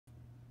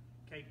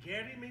Okay,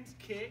 geri means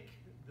kick.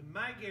 The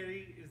mai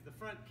geri is the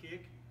front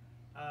kick.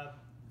 The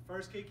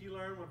first kick you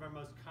learn, one of our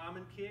most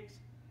common kicks.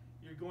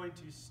 You're going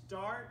to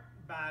start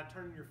by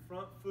turning your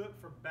front foot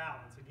for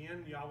balance.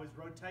 Again, you always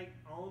rotate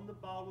on the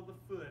ball of the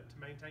foot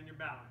to maintain your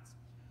balance.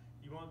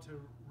 You want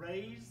to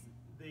raise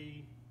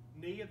the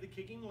knee of the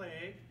kicking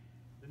leg.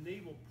 The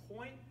knee will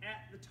point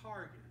at the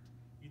target.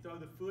 You throw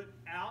the foot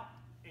out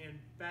and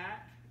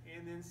back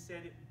and then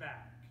set it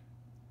back.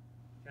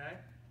 Okay?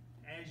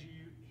 As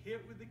you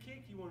hit with the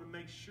kick, you want to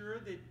make sure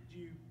that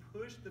you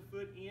push the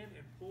foot in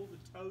and pull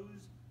the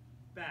toes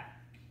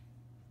back.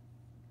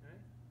 Okay?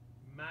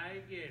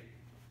 Mai geri.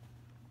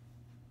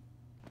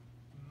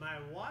 My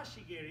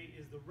washi geri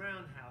is the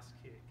roundhouse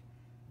kick.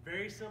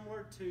 Very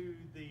similar to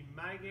the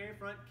mai geri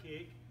front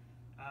kick.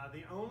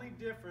 The only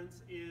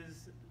difference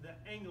is the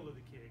angle of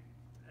the kick.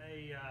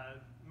 A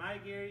mai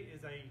geri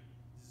is a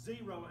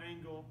 0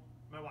 angle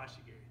mai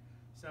washi geri.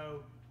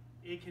 So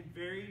it can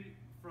vary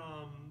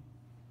from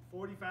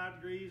 45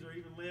 degrees or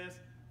even less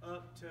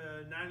up to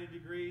 90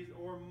 degrees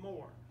or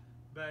more.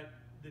 But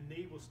the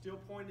knee will still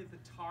point at the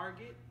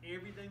target.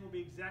 Everything will be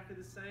exactly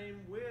the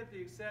same with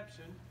the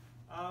exception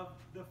of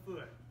the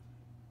foot.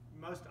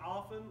 Most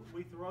often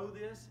we throw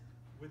this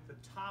with the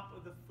top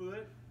of the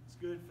foot. It's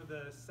good for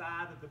the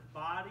side of the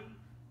body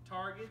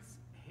targets,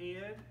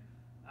 head,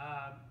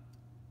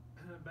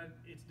 but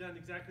it's done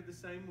exactly the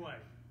same way.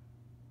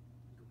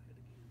 Go ahead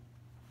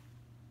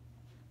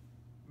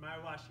again.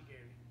 Mai washi geri.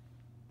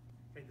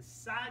 Okay, the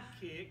side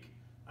kick,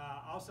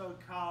 also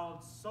called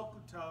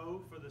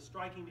sokuto for the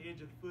striking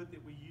edge of the foot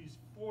that we use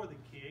for the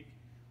kick,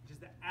 which is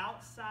the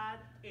outside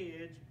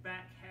edge,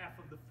 back half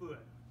of the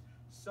foot.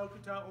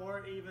 Sokuto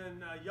or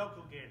even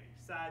yoko geri,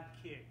 side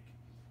kick.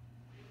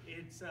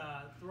 It's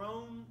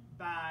thrown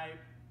by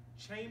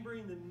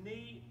chambering the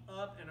knee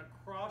up and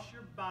across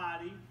your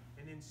body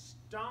and then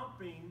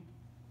stomping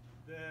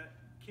the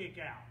kick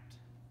out,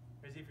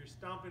 as if you're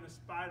stomping a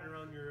spider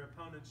on your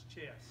opponent's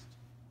chest.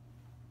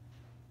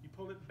 You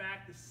pull it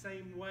back the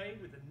same way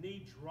with the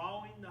knee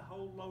drawing the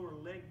whole lower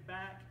leg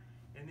back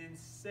and then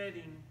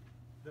setting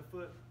the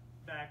foot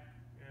back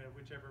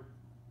whichever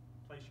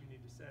place you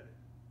need to set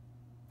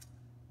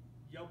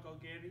it. Yoko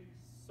geri,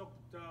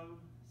 sokuto,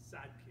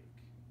 side kick.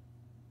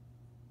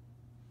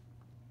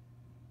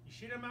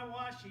 Yashiro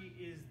Mawashi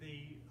is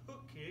the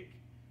hook kick.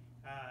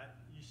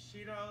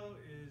 Yashiro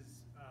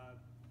is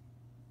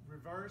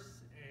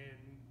reverse and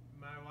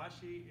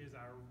Mawashi is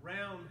our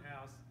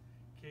roundhouse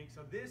kick.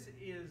 So this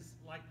is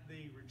like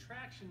the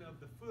retraction of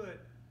the foot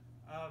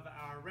of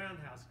our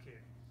roundhouse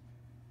kick.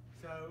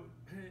 So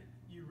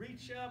you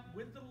reach up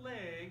with the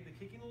leg, the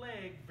kicking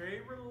leg,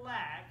 very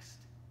relaxed,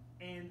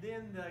 and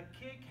then the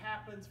kick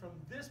happens from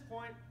this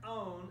point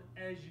on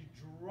as you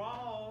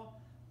draw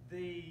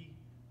the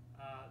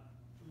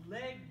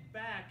leg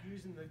back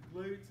using the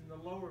glutes and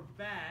the lower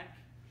back.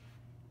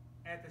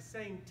 At the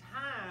same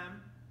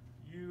time,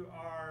 you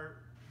are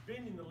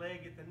bending the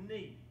leg at the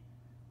knee.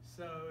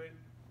 So it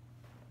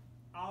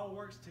all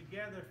works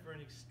together for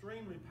an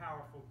extremely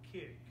powerful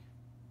kick.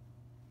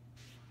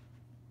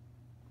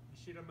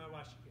 Yashiro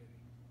Mawashi geri.